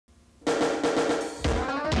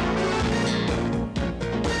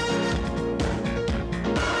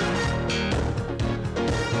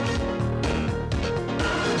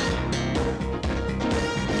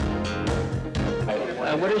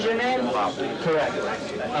company. Correct.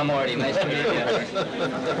 I'm Artie. Nice to meet you.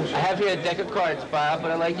 I have here a deck of cards, Bob,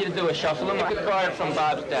 but I'd like you to do a shuffle of a card from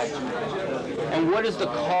Bob's deck. And what is the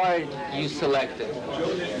card you selected?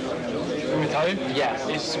 Let me tell you? Yes.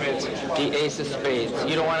 Ace of spades. The ace of spades.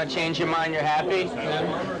 You don't want to change your mind? You're happy?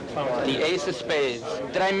 The ace of spades.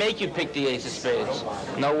 Did I make you pick the ace of spades?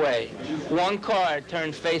 No way. One card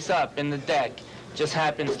turned face up in the deck just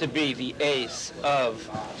happens to be the ace of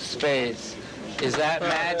spades. Is that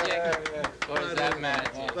magic? Or is that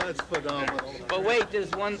magic? That's phenomenal. But wait,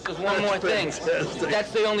 there's one more thing.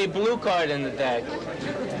 That's the only blue card in the deck.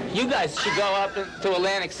 You guys should go up to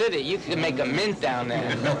Atlantic City. You can make a mint down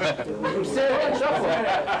there. I'm serious.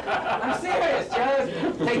 I'm serious.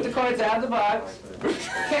 Just take the cards out of the box.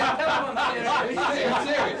 Can't tell him I'm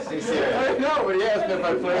serious. He's serious. I know, but he asked me if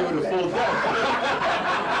I play with a full deck.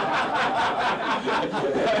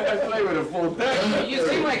 I play with a full deck. You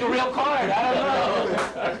seem like a real card. I don't know.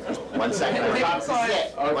 1 second. Pick a card.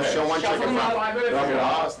 Let's show one Shuffle chicken them from. up. Pick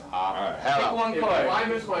one card.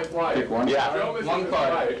 Miss my flight. Pick one. Yeah. One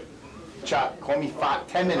card. Chuck, call me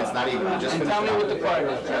 10 minutes, not even. Just And tell me what the card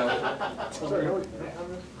is, Joe.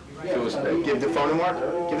 Give the phone to Mark.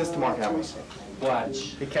 Give this to Mark Hamilton.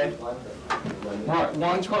 Watch. Okay. Mark,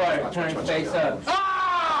 one card, turn face up.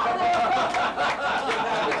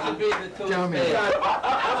 This would be the two of spades.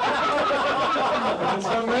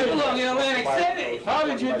 You belong in Atlantic City. How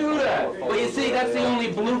did you do that? Well, you see, that's the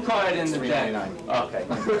only blue card in the deck. Okay.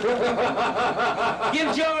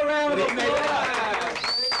 Give Joe a round of applause.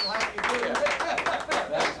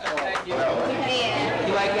 Thank you.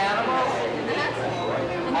 You like animals?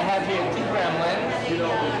 I have here 2 gremlins.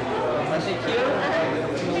 Aren't they cute?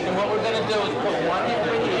 And what we're going to do is put one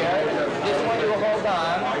over here. This one you will hold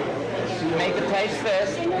on, make a tight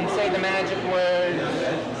fist, and say the magic word,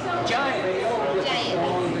 giant.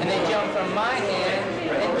 And they jump from my hand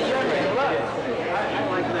into your hand. Look.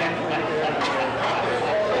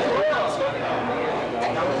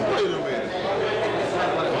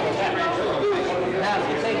 Now, if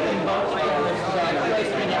you take them both together, place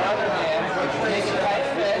them in your other hand, make a tight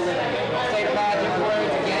fist, say the magic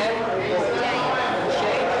words again,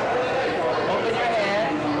 shake, open your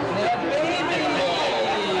hand, and then a baby!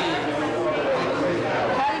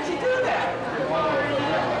 How did you do that?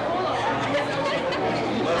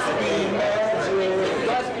 Must be magic.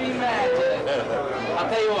 Must be magic. I'll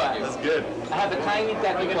tell you what. That's good. I have a tiny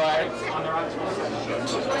deck of cards.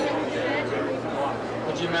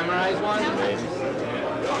 Would you memorize one?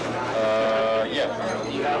 Yeah.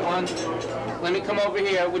 You got one? Let me come over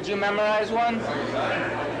here. Would you memorize one?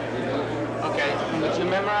 Okay. Would you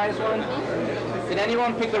memorize one? Did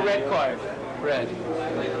anyone pick a red card? Red.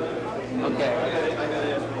 Okay.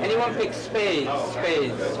 Anyone pick spades?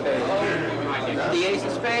 Spades. Spades. The ace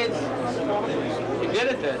of spades? You're good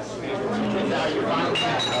at this.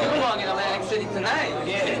 You belong in Atlantic City tonight.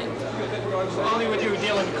 Yeah. Only with you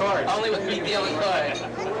dealing cards. Only with me dealing cards.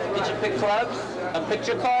 Did you pick clubs? A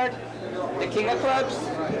picture card? The king of clubs?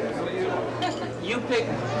 You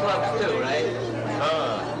picked clubs too, right?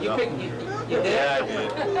 You no. picked, you did? Yeah, I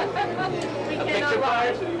did. A picture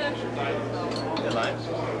card? Headlines?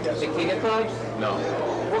 The king of clubs? No.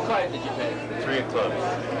 What card did you pick? 3 of clubs.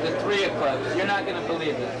 The 3 of clubs. You're not going to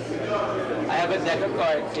believe this. I have a deck of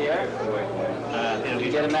cards here.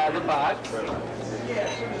 You get them out of the box.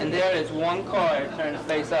 And there is one card turned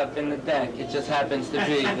face up in the deck. It just happens to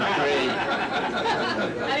be the 3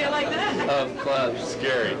 How do you like that? of clubs.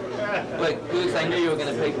 Scary. Look, Goose, I knew you were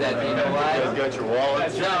going to pick that. You know why? You got your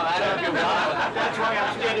wallet? No, I don't have your wallet. That's why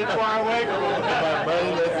I'm standing far away from him. My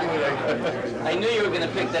money, let's see what I got. I knew you were going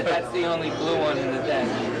to pick that. That's the only blue one in the deck.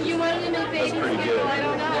 You wanted to make babies? pretty good. I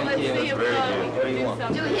don't know. Thank Let's you. see if Very good. we can do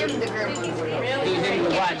something. Do him the girl. Do him,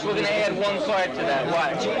 watch, we're going to add one card to that.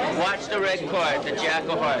 Watch. Watch the red card, the Jack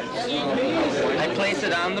of Hearts. I place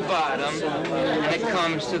it on the bottom, and it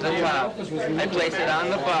comes to the top. I place it on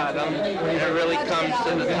the bottom, and it really comes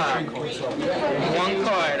to the top. One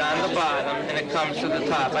card on the bottom, and it comes to the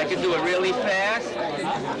top. I could do it really fast,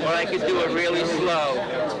 or I could do it really slow.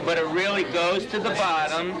 But it really goes to the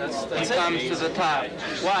bottom and comes to the top.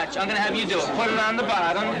 Watch, I'm going to have you do it. Put it on the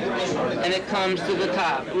bottom, and it comes to the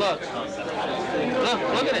top. Look.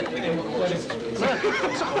 Look at it. Look.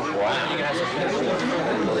 Wow.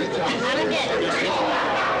 Not again.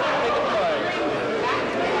 Pick a card.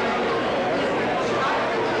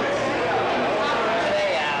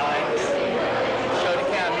 Hey, Alex. Show the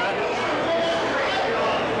camera.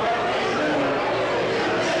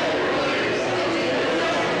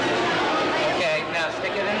 Okay, now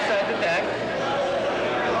stick it inside the deck.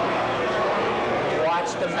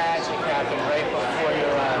 Watch the magic happen right before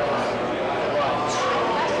your eyes. Watch.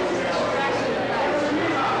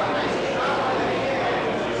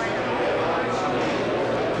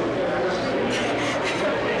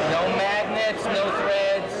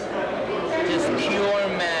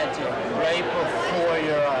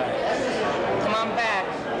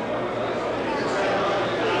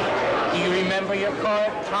 remember your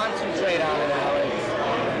card? Concentrate on it, Alex.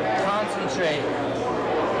 Concentrate.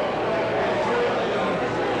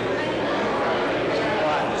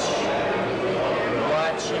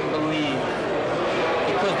 Watch and believe.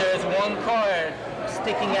 Because there's one card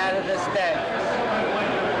sticking out of this deck.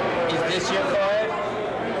 Is this your card?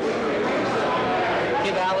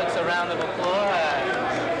 Give Alex a round of applause.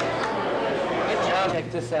 Good job.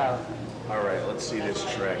 Check this out. All right, let's see this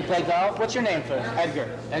trick. You play golf? What's your name first?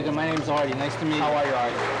 Edgar. Edgar, my name's Artie. Nice to meet you. How are you,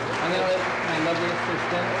 Artie? I'm going to let my lovely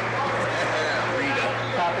assistant. Rita.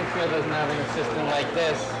 Copperfield doesn't have an assistant like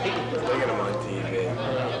this. Look at him on TV.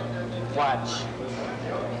 Watch.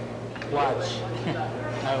 Watch.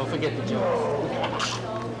 I will forget the joke.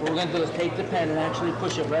 What we're going to do is take the pen and actually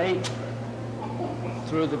push it right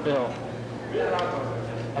through the bill.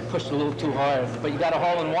 I pushed a little too hard, but you got a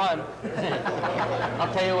hole in one.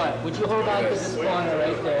 I'll tell you what, would you hold on to this corner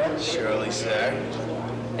right there? Surely, sir.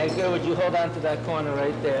 Edgar, would you hold on to that corner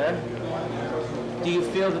right there? Do you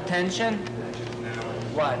feel the tension?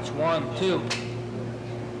 Watch, 1, 2.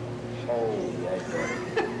 Holy Edgar.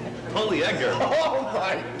 Holy Edgar. Oh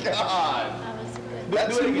my God!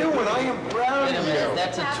 That's a new one. I am proud Wait a of minute, you.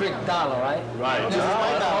 that's a trick dollar, right? Right.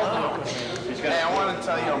 Hey, I want to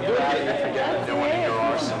tell you I'm proud of you for doing your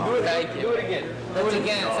arsenal. Thank you. Do it again. Do it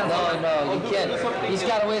again. No, you can't. He's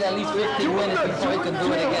got to wait at least 15 minutes before he can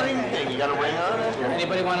do it again. You got a ring on it?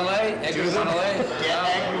 Anybody want to lay? Edgar, want to lay? Get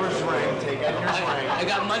Edgar's ring. Take Edgar's ring. I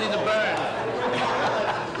got money to burn.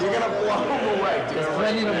 You're gonna blow him away. Dude.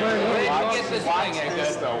 Ready to burn. Where did you get this ring, Watch Edgar?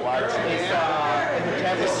 this though. Watch this.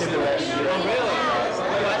 This is the rest of Oh, really?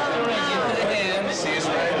 Watch the ring into the hand. See his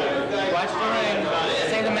ring? Watch the ring.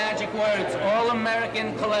 Say the magic words. All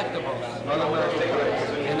American collectibles.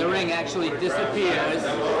 And the ring actually disappears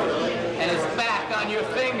and is back on your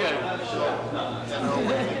finger.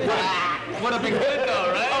 Would have been good though,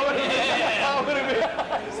 right? I would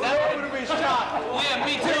have been shocked. Yeah,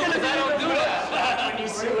 me too, because I don't do that. You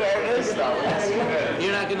see where it is though.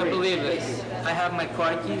 You're not going to believe this. I have my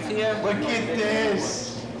card keys here. Look at this.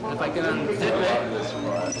 If I can unzip it,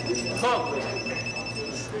 hooked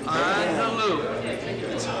on the loop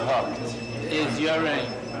It's hooked. is your ring.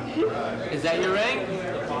 Is that your ring?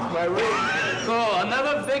 My ring. Cool,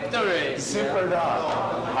 another victory. Super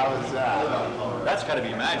dog. How is that? That's got to be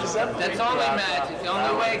magic. That's only magic, the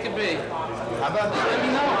only way it could be. How about Let that? me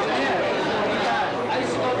know, yeah. I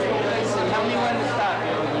used to go to a place and tell me when to stop.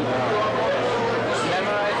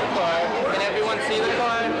 Memorize the card. Can everyone see the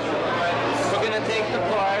card? We're going to take the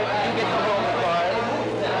card. You get to hold the card.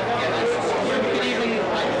 You can even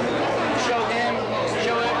show him,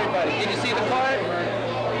 show everybody. Can you see the card?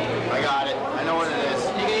 I got it. I know what it is.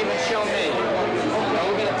 You can even show me. Now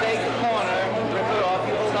we're going to take the corner, rip it off,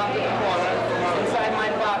 you hold on to the corner. Inside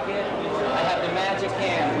my pocket, I have the magic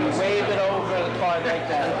hand. We wave it over the card like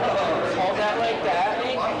that. Hold that like that.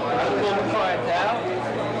 Pull the cards out.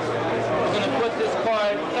 We're going to put this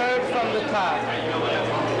card third from the top.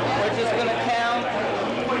 We're just going to count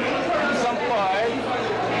some cards.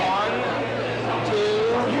 1,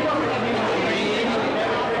 2, 3,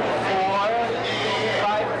 4,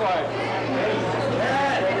 5 cards.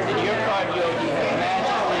 And your card, Yogi, has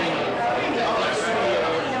magically appeared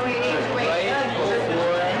right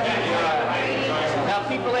before your eyes. Now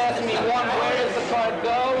people ask me, one, where does the card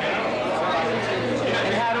go?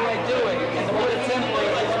 And how do I do it? And to put it simply,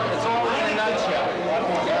 it's all in a nutshell.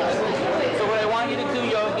 So what I want you to do,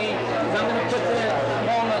 Yogi, is I'm going to put the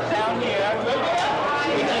walnut down here.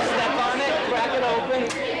 You just step on it, crack it open.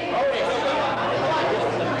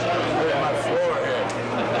 My forehead.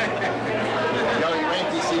 Yo, Frank,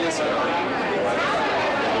 you see this?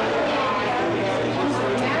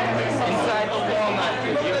 Inside the walnut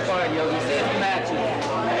is your card, Yogi. See it's matching.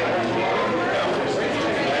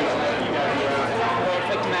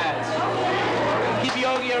 Perfect match. Give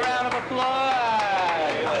Yogi a round of applause.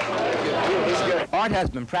 Art has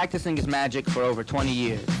been practicing his magic for over 20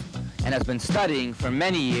 years and has been studying for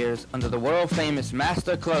many years under the world-famous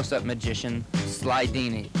master close-up magician,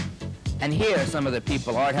 Slidini. And here are some of the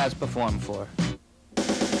people Art has performed for.